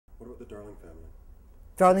about the Darling family?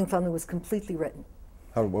 Darling Family was completely written.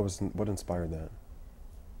 What inspired that?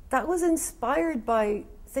 That was inspired by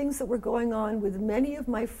things that were going on with many of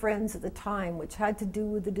my friends at the time, which had to do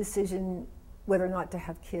with the decision whether or not to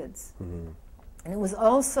have kids. Mm-hmm. And it was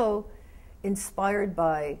also inspired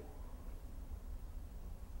by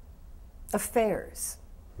affairs.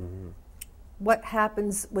 Mm-hmm. What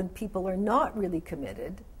happens when people are not really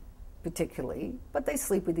committed, particularly, but they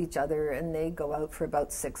sleep with each other and they go out for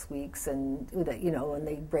about 6 weeks and, you know, and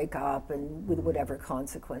they break up and with whatever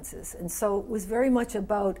consequences. And so it was very much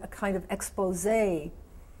about a kind of expose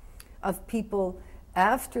of people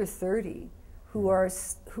after 30 who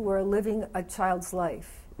are living a child's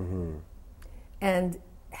life. Mm-hmm. And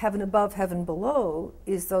heaven above, heaven below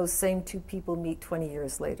is those same two people meet 20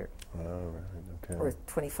 years later. Oh, right, okay. Or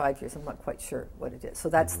 25 years, I'm not quite sure what it is. So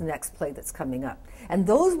that's the next play that's coming up. And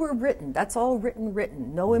those were written, that's all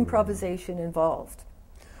written, no improvisation involved.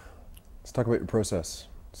 Let's talk about your process.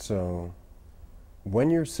 So, when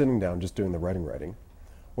you're sitting down just doing the writing,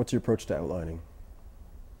 what's your approach to outlining?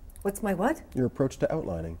 What's my what? Your approach to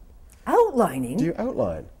outlining. Outlining? Do you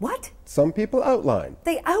outline? What? Some people outline.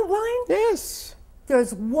 They outline? Yes.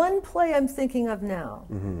 There's one play I'm thinking of now,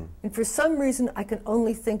 Mm-hmm. and for some reason I can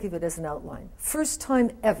only think of it as an outline. First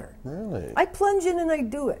time ever. Really? I plunge in and I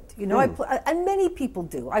do it. You know, and many people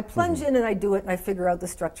do. I plunge in and I do it, and I figure out the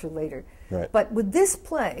structure later. Right. But with this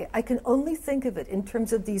play, I can only think of it in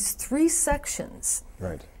terms of these 3 sections,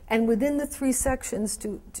 Right. and within the 3 sections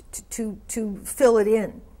to fill it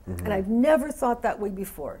in. Mm-hmm. And I've never thought that way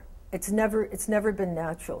before. It's never been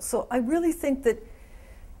natural. So I really think that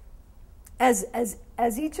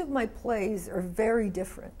as each of my plays are very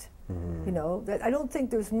different, you know, that I don't think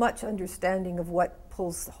there's much understanding of what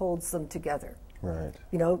holds them together. Right.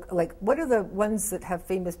 You know, like what are the ones that have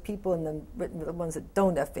famous people and then written with the ones that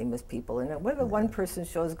don't have famous people, and what are the one person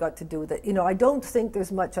shows got to do with it? You know, I don't think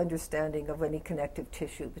there's much understanding of any connective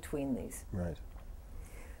tissue between these. Right.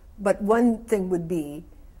 But one thing would be,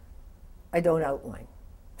 I don't outline,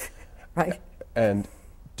 right? And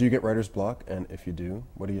do you get writer's block? And if you do,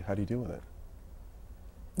 how do you deal with it?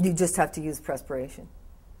 You just have to use perspiration,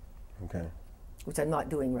 Okay. which I'm not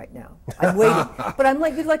doing right now. I'm waiting. But I'm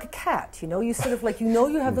like, you're like a cat, you know? You sort of like, you know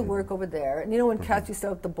you have the work over there. And you know when cats used to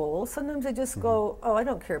have the bowl, sometimes they just go, oh, I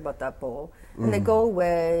don't care about that bowl. And they go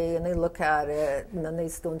away and they look at it and then they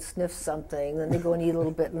go and sniff something and then they go and eat a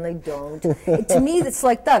little bit and they don't. To me, it's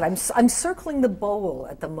like that. I'm circling the bowl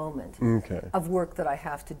at the moment of work that I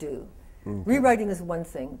have to do. Rewriting is one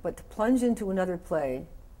thing, but to plunge into another play,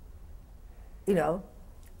 you know,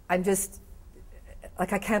 I'm just,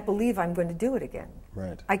 like, I can't believe I'm going to do it again.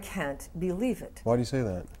 Right. I can't believe it. Why do you say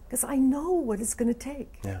that? Because I know what it's going to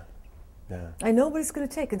take. Yeah. Yeah. I know what it's going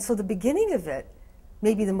to take. And so the beginning of it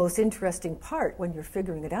may be the most interesting part when you're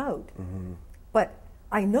figuring it out. But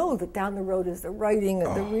I know that down the road is the writing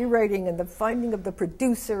and the rewriting and the finding of the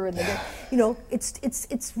producer and the, you know,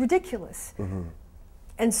 it's ridiculous.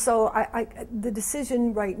 And so the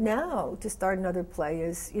decision right now to start another play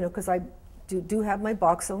is, you know, because I do have my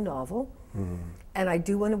Boxo novel, and I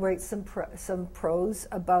do want to write some prose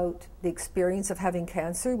about the experience of having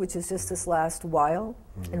cancer, which is just this last while,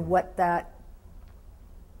 and what that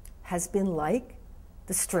has been like,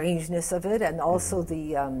 the strangeness of it, and also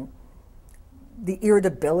the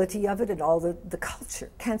irritability of it, and all the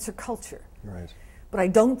culture, cancer culture. Right. But I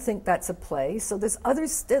don't think that's a play, so there's other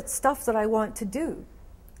stuff that I want to do.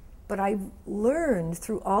 But I've learned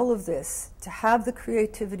through all of this to have the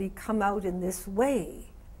creativity come out in this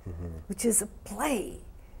way, which is a play.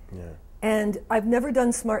 Yeah. And I've never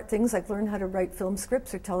done smart things like learn how to write film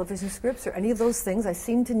scripts or television scripts or any of those things. I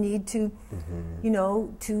seem to need to, you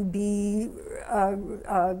know, to be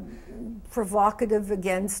provocative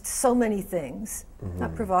against so many things.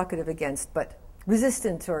 Not provocative against, but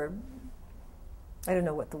resistant, or I don't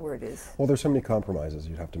know what the word is. Well, there's so many compromises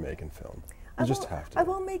you'd have to make in film. You just have to. I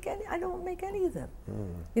won't make any. I don't make any of them.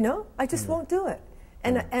 You know, I just won't do it.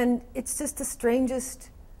 And it's just the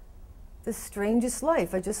strangest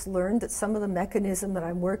life. I just learned that some of the mechanism that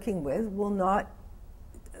I'm working with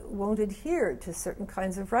won't adhere to certain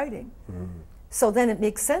kinds of writing. So then it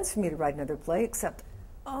makes sense for me to write another play, except,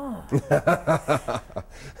 you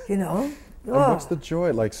know. And what's the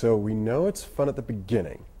joy? Like, so we know it's fun at the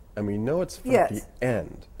beginning. And we know it's fun at the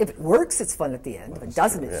end. If it works, it's fun at the end. If it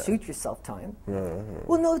doesn't, true, it's shoot yourself time.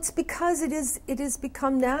 Well, no, it's because it has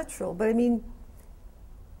become natural. But I mean,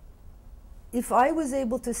 if I was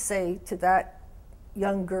able to say to that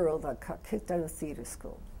young girl that got kicked out of theater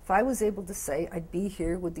school, if I was able to say I'd be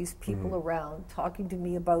here with these people around talking to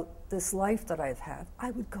me about this life that I've had,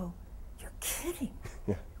 I would go, you're kidding.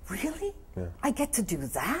 really? Yeah. I get to do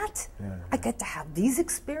that? Yeah, I get to have these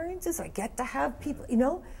experiences? I get to have people, you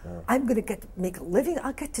know? Yeah. I'm going to get to make a living.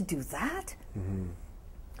 I'll get to do that?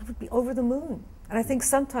 I would be over the moon. And I think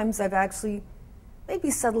sometimes I've actually maybe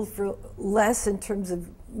settled for less in terms of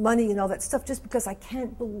money and all that stuff just because I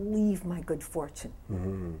can't believe my good fortune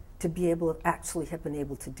to be able to actually have been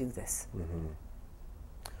able to do this.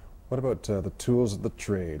 What about the tools of the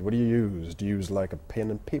trade? What do you use? Do you use like a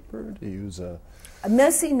pen and paper? Do you use a...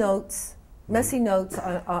 Messy notes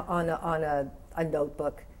on a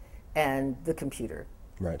notebook and the computer.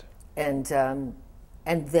 Right.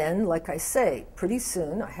 And then, like I say, pretty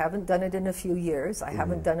soon, I haven't done it in a few years, I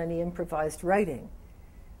haven't done any improvised writing.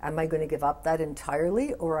 Am I going to give up that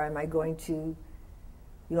entirely, or am I going to, you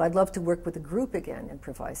know, I'd love to work with a group again,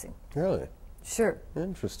 improvising. Really? Sure.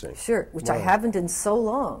 Interesting. Sure, which Wow. I haven't in so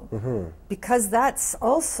long. Because that's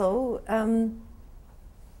also,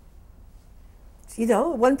 you know,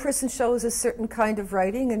 one person shows a certain kind of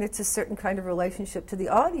writing and it's a certain kind of relationship to the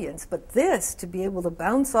audience. But this, to be able to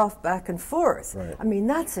bounce off back and forth, Right. I mean,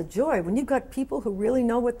 that's a joy. When you've got people who really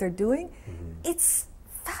know what they're doing, it's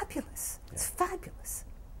fabulous. It's fabulous.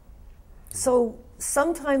 So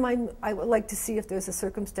sometime I would like to see if there's a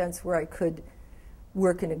circumstance where I could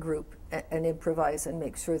work in a group and improvise and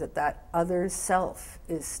make sure that that other self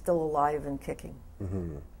is still alive and kicking.